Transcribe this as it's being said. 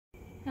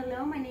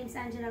Hello, my name is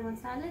Angela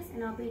Gonzalez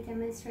and I'll be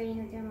demonstrating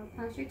a dermal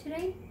puncture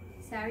today.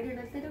 So I already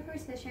looked at the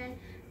physician,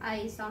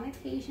 I saw my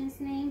patient's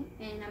name,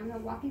 and I'm going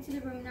to walk into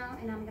the room now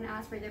and I'm going to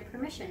ask for their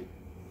permission.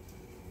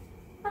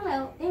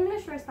 Hello,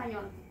 English or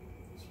Español?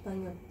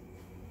 Español.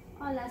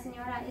 Hola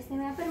señora, ¿me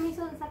da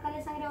permiso de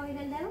sacarle sangre hoy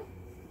del dedo?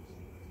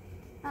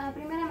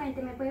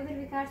 Primeramente, ¿me puede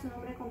verificar su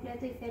nombre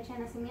completo y fecha de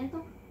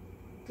nacimiento?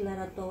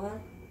 Clara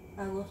Tobar,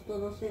 agosto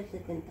 12 del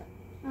 70.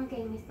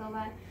 Okay, Ms.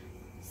 Tobar.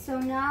 So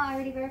now I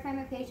already verified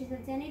my patient's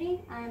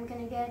identity. I'm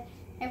gonna get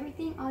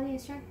everything, all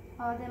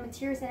the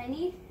materials that I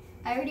need.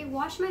 I already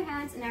washed my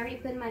hands and I already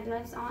put my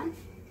gloves on.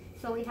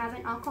 So we have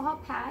an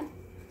alcohol pad,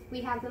 we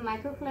have the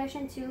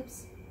microcollection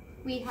tubes,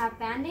 we have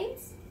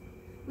band-aids,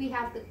 we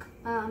have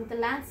the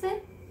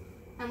lancet,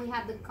 and we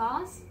have the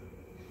gauze.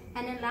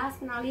 And then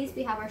last but not least,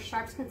 we have our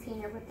sharps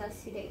container with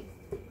us today.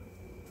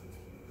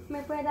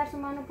 ¿Me puede dar su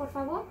mano, por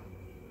favor?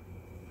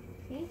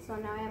 Okay, so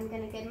now I'm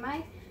gonna get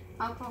my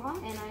alcohol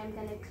and I am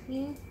going to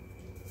clean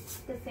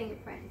the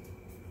fingerprint.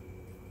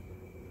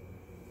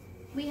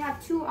 We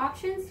have two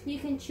options. You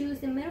can choose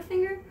the middle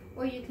finger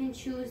or you can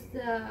choose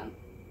the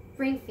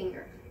ring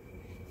finger.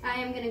 I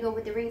am going to go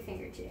with the ring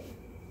finger today.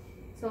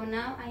 So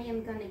now I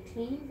am going to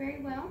clean very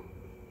well.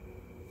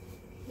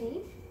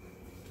 Okay,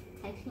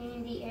 I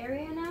clean the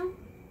area now.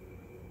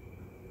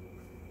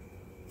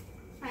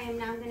 I am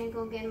now going to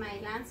go get my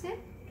lancet,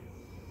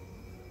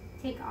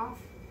 take off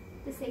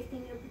the safety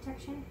needle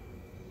protection.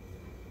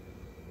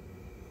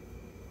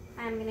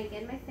 I'm going to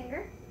get my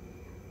finger.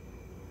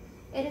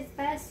 It is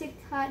best to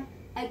cut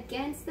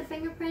against the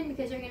fingerprint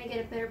because you're going to get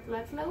a better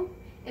blood flow.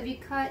 If you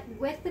cut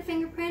with the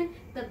fingerprint,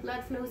 the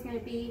blood flow is going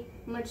to be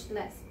much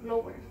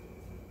lower.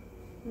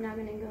 I'm now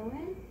going to go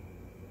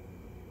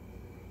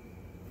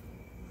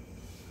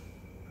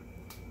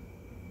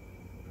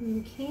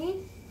in.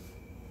 Okay.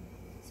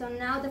 So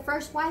now the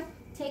first wipe,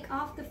 take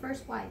off the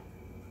first wipe.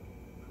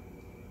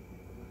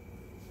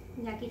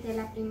 Ya quité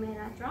la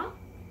primera drop.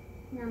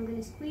 Now I'm going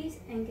to squeeze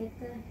and get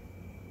the...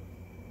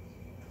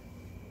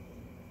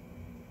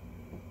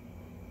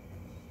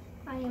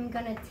 I am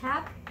going to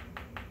tap.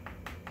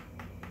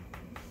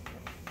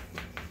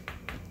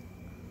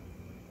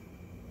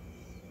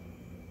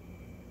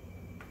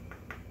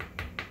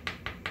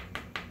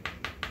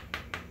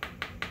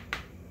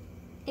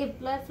 If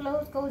blood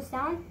flow goes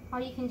down, all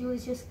you can do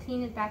is just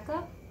clean it back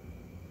up.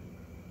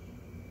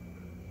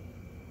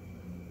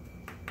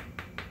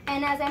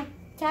 And as I'm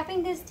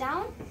tapping this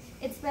down,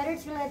 it's better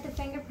to let the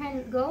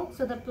fingerprint go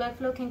so the blood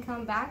flow can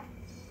come back.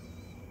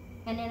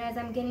 And then as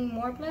I'm getting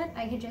more blood,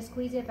 I can just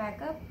squeeze it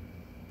back up.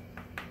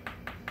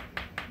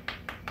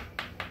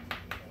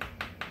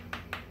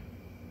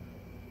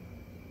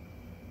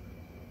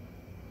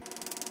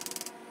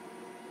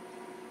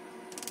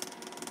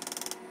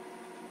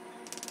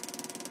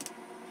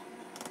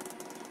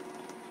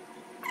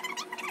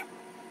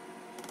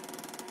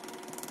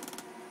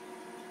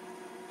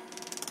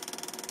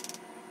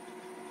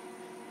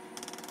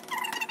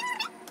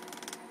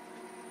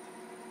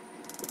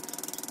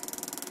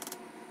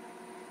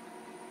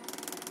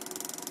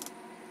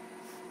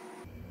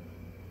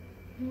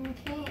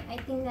 Okay, I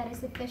think that is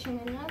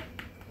sufficient enough.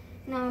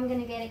 Now I'm going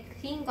to get a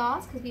clean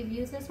gauze because we've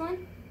used this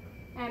one.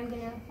 I'm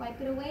going to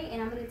wipe it away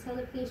and I'm going to tell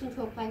the patient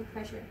to apply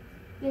pressure.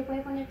 ¿Le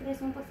puede poner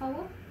presión, por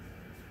favor?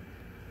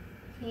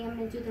 Okay, I'm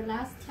going to do the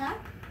last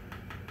tap.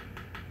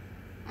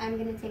 I'm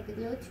going to take the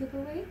little tube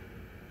away.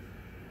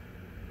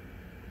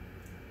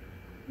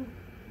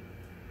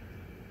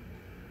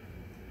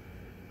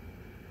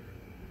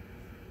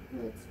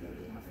 It's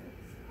really hard.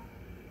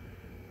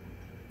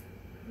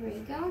 There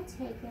you go,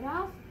 take it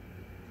off.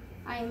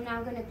 I am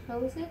now going to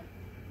close it.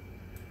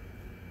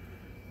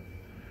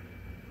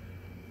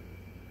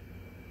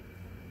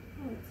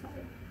 Oh, it's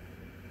hard.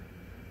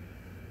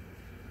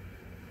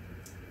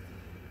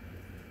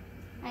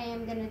 I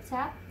am going to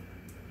tap.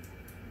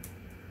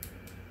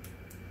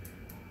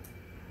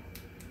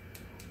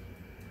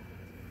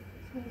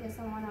 It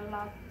doesn't want to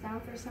lock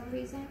down for some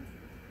reason.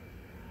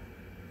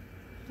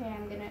 Okay,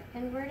 I'm going to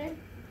invert it.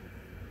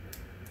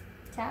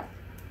 Tap.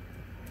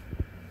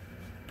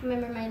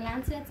 Remember my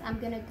lancets, I'm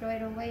going to throw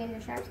it away in the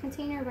sharps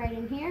container right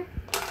in here.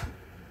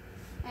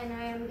 And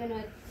I am going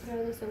to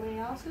throw this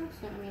away also.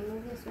 So let me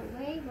move this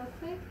away real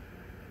quick.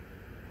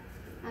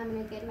 I'm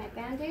going to get my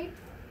band-aid.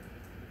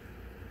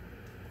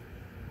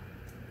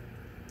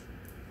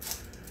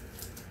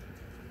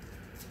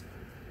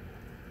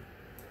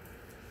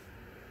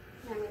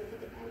 Now I'm going to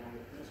put the band on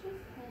the patient.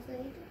 That's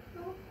ready to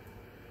go.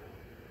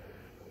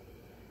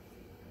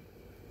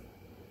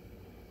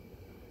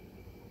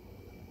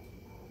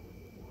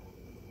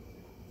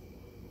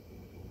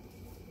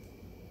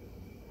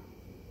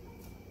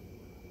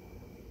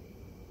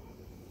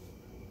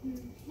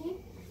 Okay,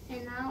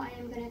 and now I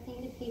am going to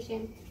thank the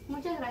patient.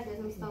 Muchas gracias,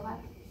 Ms. Tobar.